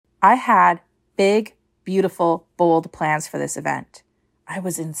I had big, beautiful, bold plans for this event. I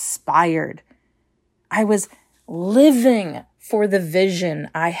was inspired. I was living for the vision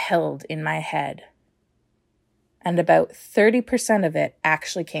I held in my head. And about 30% of it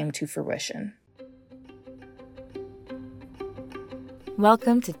actually came to fruition.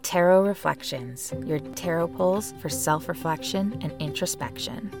 Welcome to Tarot Reflections, your tarot pulls for self-reflection and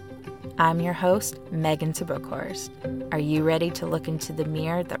introspection. I'm your host, Megan Tabukhorst. Are you ready to look into the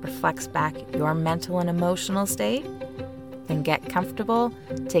mirror that reflects back your mental and emotional state? Then get comfortable,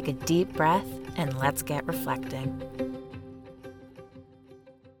 take a deep breath, and let's get reflecting.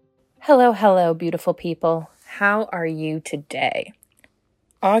 Hello, beautiful people. How are you today?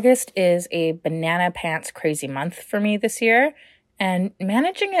 August is a banana pants crazy month for me this year, and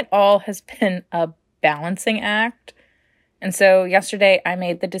managing it all has been a balancing act. And so yesterday I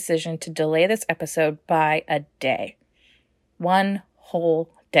made the decision to delay this episode by a day. One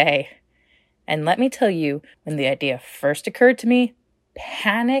whole day. And let me tell you, when the idea first occurred to me,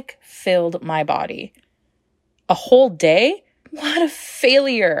 panic filled my body. A whole day? What a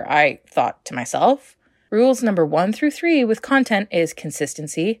failure, I thought to myself. Rules number 1 through 3 with content is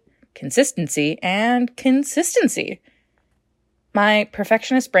consistency, and consistency. My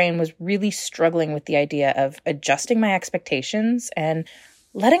perfectionist brain was really struggling with the idea of adjusting my expectations and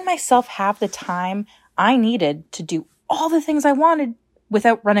letting myself have the time I needed to do all the things I wanted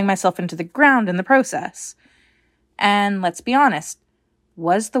without running myself into the ground in the process. And let's be honest,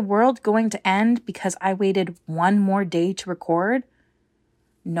 was the world going to end because I waited one more day to record?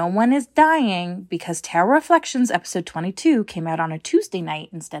 No one is dying because Tarot Reflections episode 22 came out on a Tuesday night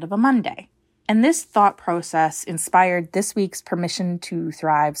instead of a Monday. And this thought process inspired this week's Permission to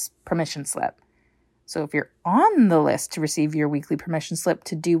Thrive's permission slip. So if you're on the list to receive your weekly permission slip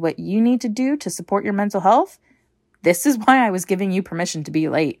to do what you need to do to support your mental health, this is why I was giving you permission to be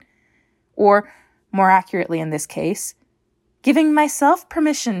late. Or, more accurately in this case, giving myself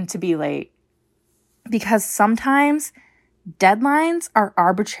permission to be late. Because sometimes deadlines are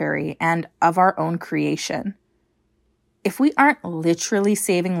arbitrary and of our own creation. If we aren't literally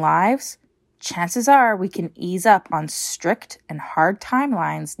saving lives, chances are we can ease up on strict and hard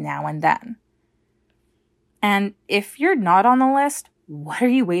timelines now and then. And if you're not on the list, what are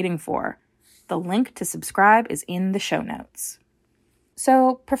you waiting for? The link to subscribe is in the show notes.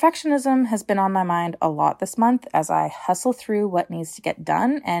 So perfectionism has been on my mind a lot this month as I hustle through what needs to get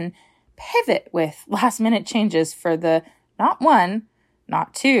done and pivot with last-minute changes for the not 1,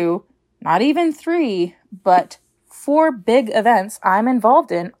 not 2, not even 3, but 4 big events I'm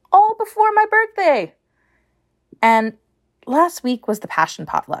involved in all before my birthday. And last week was the Passion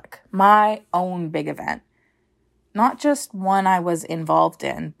Potluck, my own big event. Not just one I was involved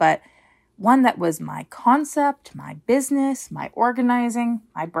in, but one that was my concept, my business, my organizing,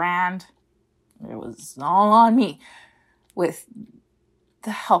 my brand. It was all on me with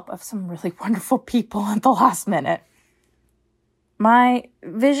the help of some really wonderful people at the last minute. My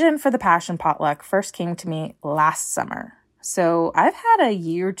vision for the Passion Potluck first came to me last summer. So I've had a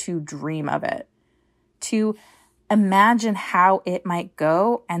year to dream of it, to imagine how it might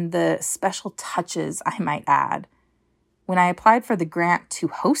go and the special touches I might add. When I applied for the grant to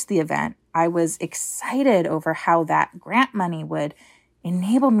host the event, I was excited over how that grant money would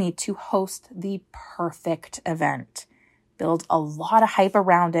enable me to host the perfect event, build a lot of hype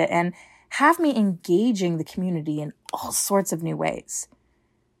around it, and have me engaging the community in all sorts of new ways.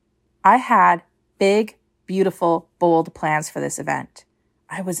 I had big, beautiful, bold plans for this event.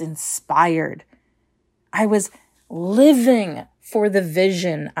 I was inspired. I was living for the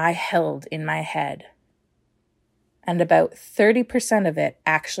vision I held in my head. And about 30% of it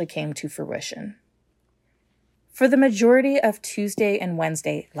actually came to fruition. For the majority of Tuesday and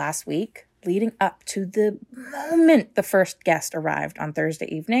Wednesday last week, leading up to the moment the first guest arrived on Thursday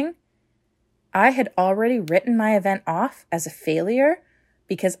evening, I had already written my event off as a failure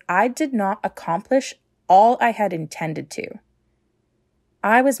because I did not accomplish all I had intended to.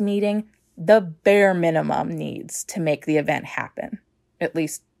 I was meeting the bare minimum needs to make the event happen, at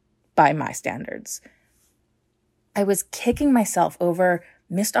least by my standards. I was kicking myself over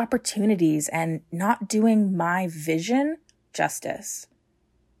missed opportunities and not doing my vision justice.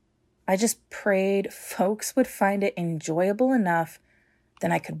 I just prayed folks would find it enjoyable enough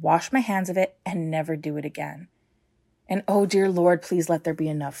then I could wash my hands of it and never do it again. And oh dear Lord, please let there be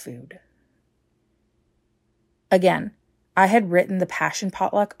enough food. Again, I had written the Passion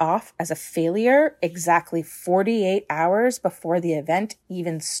Potluck off as a failure exactly 48 hours before the event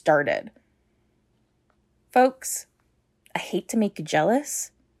even started. Folks, I hate to make you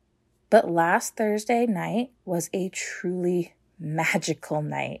jealous, but last Thursday night was a truly magical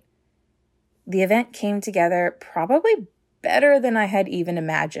night. The event came together probably better than I had even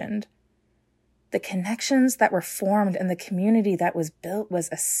imagined. The connections that were formed and the community that was built was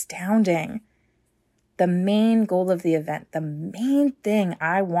astounding. The main goal of the event, the main thing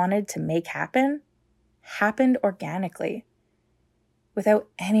I wanted to make happen, happened organically, without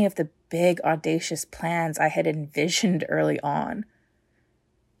any of the big, audacious plans I had envisioned early on.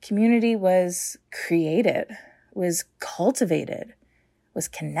 Community was created, was cultivated, was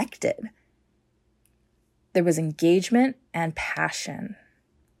connected. There was engagement and passion,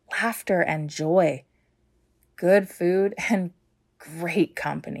 laughter and joy, good food and great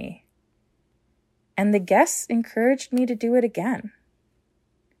company. And the guests encouraged me to do it again.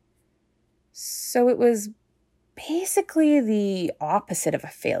 So it was basically the opposite of a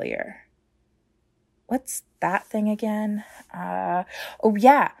failure. What's that thing again? The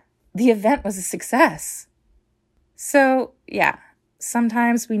event was a success. So yeah,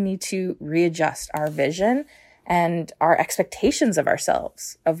 sometimes we need to readjust our vision and our expectations of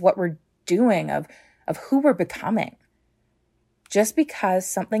ourselves, of what we're doing, of who we're becoming. Just because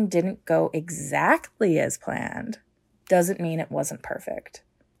something didn't go exactly as planned doesn't mean it wasn't perfect.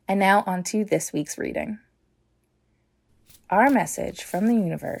 And now on to this week's reading. Our message from the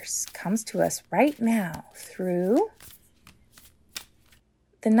universe comes to us right now through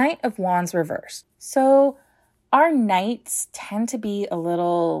the Knight of Wands reversed. So our knights tend to be a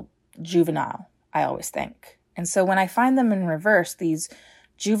little juvenile, I always think. And so when I find them in reverse, these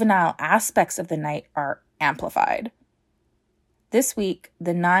juvenile aspects of the knight are amplified. This week,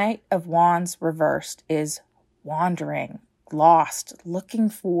 the Knight of Wands reversed is wandering, lost, looking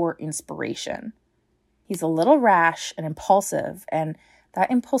for inspiration. He's a little rash and impulsive, and that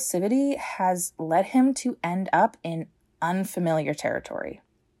impulsivity has led him to end up in unfamiliar territory.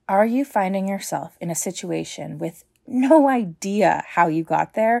 Are you finding yourself in a situation with no idea how you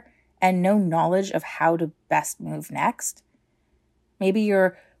got there and no knowledge of how to best move next? Maybe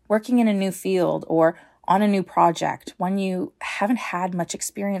you're working in a new field or on a new project, one you haven't had much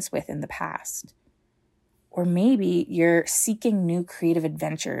experience with in the past. Or maybe you're seeking new creative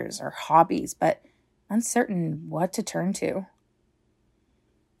adventures or hobbies, but uncertain what to turn to.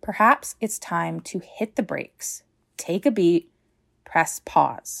 Perhaps it's time to hit the brakes, take a beat, press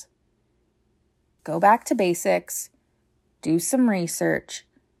pause. Go back to basics, do some research,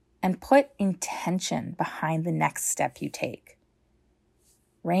 and put intention behind the next step you take.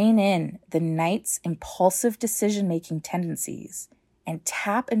 Rein in the knight's impulsive decision-making tendencies and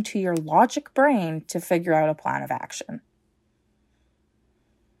tap into your logic brain to figure out a plan of action.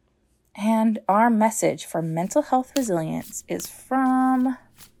 And our message for mental health resilience is from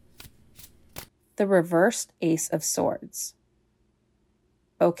the reversed Ace of Swords.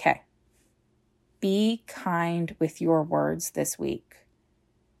 Okay. Be kind with your words this week.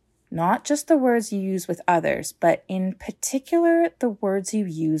 Not just the words you use with others, but in particular, the words you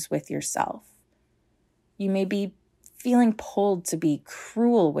use with yourself. You may be feeling pulled to be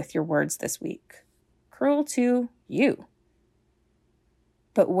cruel with your words this week. Cruel to you.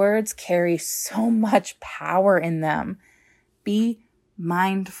 But words carry so much power in them. Be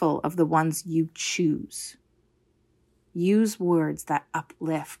mindful of the ones you choose. Use words that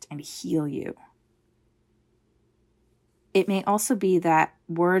uplift and heal you. It may also be that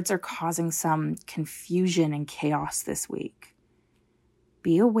words are causing some confusion and chaos this week.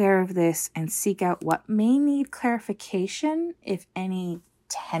 Be aware of this and seek out what may need clarification if any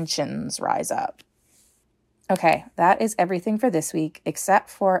tensions rise up. Okay, that is everything for this week, except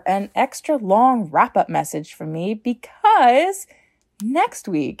for an extra long wrap-up message from me because next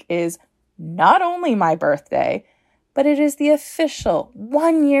week is not only my birthday, but it is the official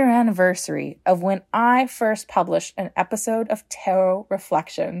 1-year anniversary of when I first published an episode of Tarot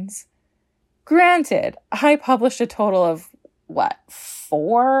Reflections. Granted, I published a total of,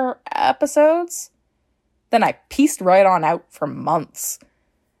 4 episodes? Then I pieced right on out for months.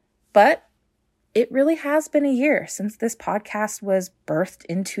 But it really has been a year since this podcast was birthed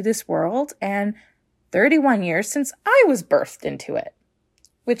into this world, and 31 years since I was birthed into it,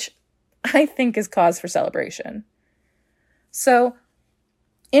 which I think is cause for celebration. So,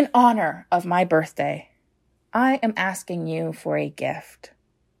 in honor of my birthday, I am asking you for a gift.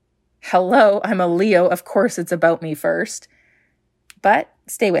 Hello, I'm a Leo. Of course, it's about me first. But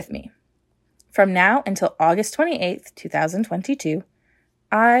stay with me. From now until August 28th, 2022,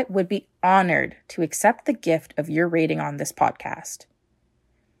 I would be honored to accept the gift of your rating on this podcast.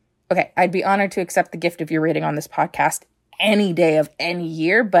 Okay, I'd be honored to accept the gift of your rating on this podcast any day of any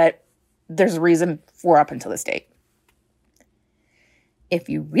year, but there's a reason for up until this date. If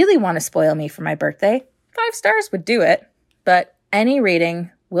you really want to spoil me for my birthday, 5 stars would do it, but any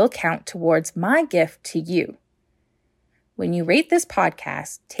rating will count towards my gift to you. When you rate this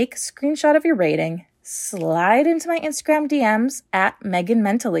podcast, take a screenshot of your rating, slide into my Instagram DMs at Megan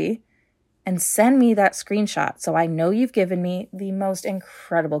Mentally, and send me that screenshot so I know you've given me the most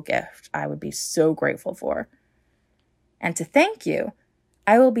incredible gift I would be so grateful for. And to thank you,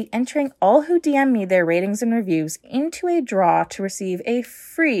 I will be entering all who DM me their ratings and reviews into a draw to receive a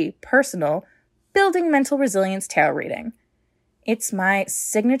free personal Building Mental Resilience tarot reading. It's my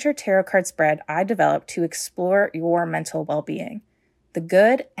signature tarot card spread I developed to explore your mental well-being, the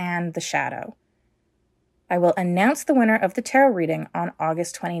good and the shadow. I will announce the winner of the tarot reading on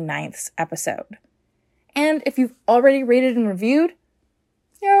August 29th's episode. And if you've already rated and reviewed,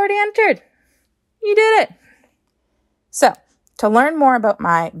 you're already entered. You did it. So, to learn more about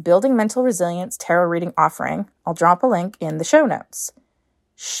my Building Mental Resilience tarot reading offering, I'll drop a link in the show notes.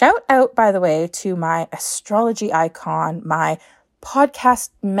 Shout out, by the way, to my astrology icon, my podcast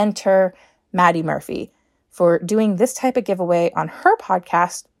mentor, Maddie Murphy, for doing this type of giveaway on her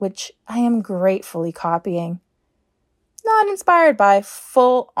podcast, which I am gratefully copying. Not inspired by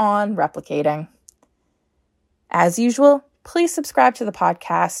full-on replicating. As usual, please subscribe to the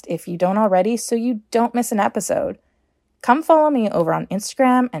podcast if you don't already so you don't miss an episode. Come follow me over on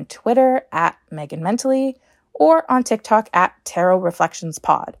Instagram and Twitter at Megan Mentally or on TikTok at Tarot Reflections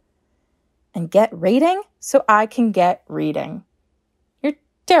Pod. And get rating so I can get reading. Your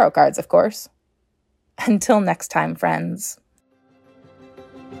tarot cards, of course. Until next time, friends.